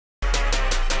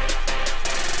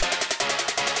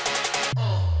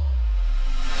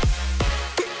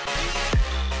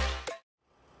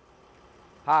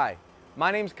Hi,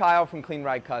 my name's Kyle from Clean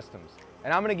Ride Customs,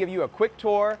 and I'm going to give you a quick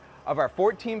tour of our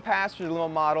 14-passenger limo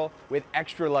model with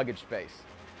extra luggage space.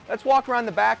 Let's walk around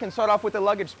the back and start off with the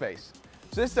luggage space.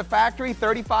 So this is a factory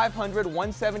 3500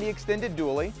 170 extended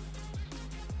dually.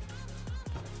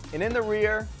 And in the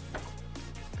rear,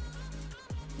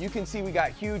 you can see we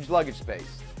got huge luggage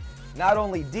space. Not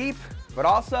only deep, but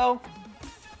also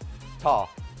tall.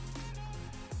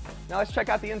 Now let's check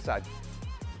out the inside.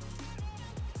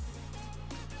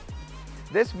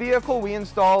 This vehicle, we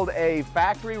installed a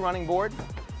factory running board,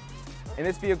 and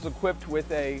this vehicle is equipped with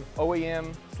a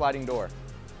OEM sliding door.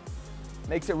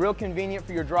 Makes it real convenient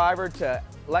for your driver to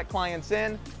let clients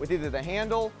in with either the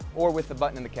handle or with the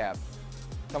button in the cab.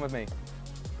 Come with me.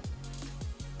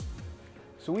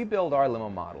 So we build our limo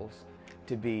models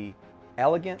to be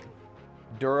elegant,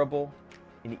 durable,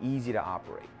 and easy to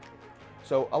operate.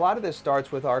 So a lot of this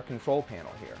starts with our control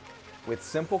panel here, with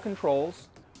simple controls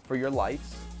for your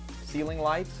lights, ceiling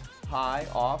lights, high,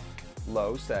 off,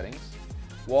 low settings,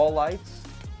 wall lights,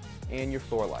 and your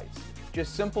floor lights.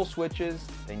 Just simple switches,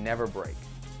 they never break.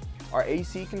 Our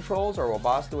AC controls, our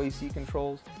Webasto AC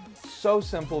controls, so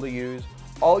simple to use.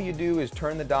 All you do is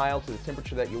turn the dial to the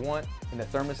temperature that you want, and the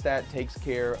thermostat takes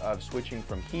care of switching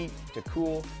from heat to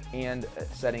cool and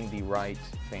setting the right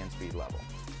fan speed level.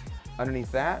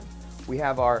 Underneath that, we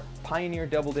have our Pioneer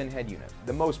doubled-in head unit,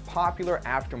 the most popular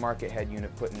aftermarket head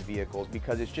unit put in vehicles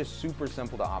because it's just super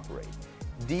simple to operate.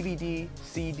 DVD,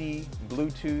 CD,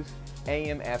 Bluetooth,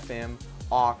 AM, FM,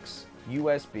 aux,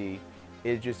 USB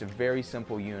is just a very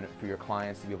simple unit for your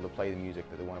clients to be able to play the music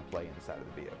that they want to play inside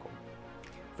of the vehicle.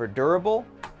 For durable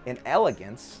and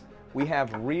elegance, we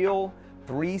have real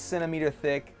 3 centimeter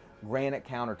thick granite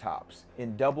countertops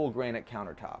in double granite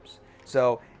countertops.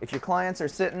 So if your clients are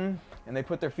sitting and they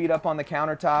put their feet up on the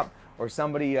countertop, or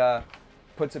somebody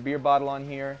puts a beer bottle on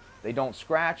here, they don't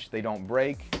scratch, they don't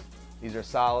break. These are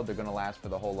solid, they're going to last for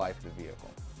the whole life of the vehicle.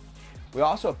 We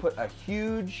also put a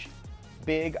huge,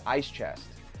 big ice chest,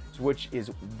 which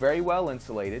is very well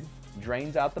insulated,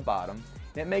 drains out the bottom,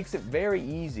 and it makes it very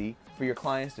easy for your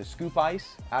clients to scoop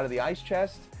ice out of the ice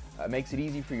chest. Makes it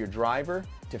easy for your driver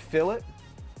to fill it,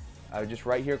 just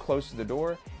right here close to the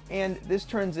door. And this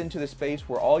turns into the space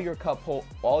where all your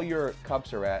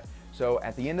cups are at. So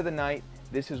at the end of the night,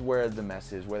 this is where the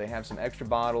mess is, where they have some extra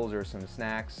bottles or some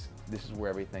snacks. This is where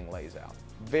everything lays out.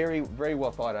 Very, very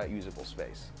well thought out, usable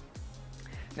space.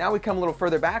 Now we come a little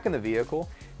further back in the vehicle.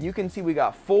 You can see we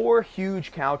got 4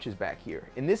 huge couches back here.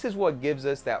 And this is what gives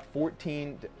us that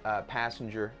 14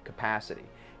 passenger capacity,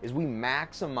 is we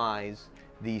maximize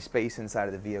the space inside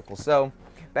of the vehicle. So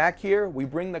back here, we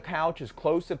bring the couch as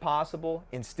close as possible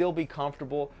and still be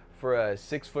comfortable for a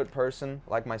 6-foot person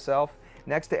like myself.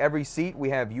 Next to every seat,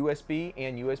 we have USB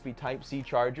and USB Type-C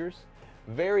chargers.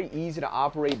 Very easy to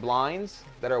operate blinds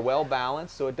that are well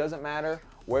balanced, so it doesn't matter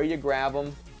where you grab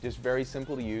them, just very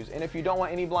simple to use. And if you don't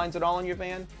want any blinds at all in your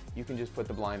van, you can just put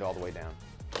the blind all the way down.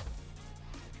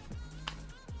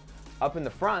 Up in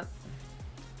the front,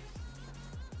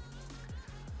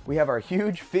 we have our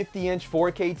huge 50-inch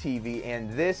 4K TV,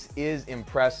 and this is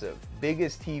impressive.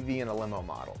 Biggest TV in a limo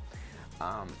model.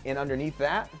 And underneath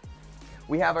that,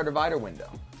 we have our divider window.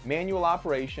 Manual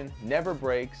operation, never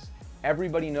breaks,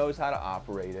 everybody knows how to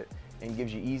operate it, and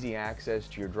gives you easy access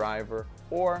to your driver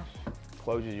or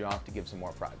closes you off to give some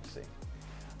more privacy.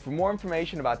 For more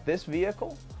information about this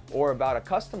vehicle or about a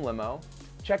custom limo,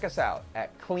 check us out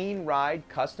at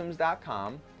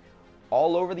cleanridecustoms.com,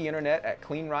 all over the internet at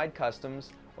Clean Ride Customs,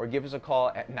 or give us a call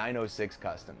at 906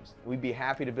 Customs. We'd be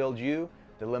happy to build you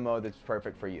the limo that's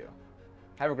perfect for you.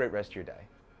 Have a great rest of your day.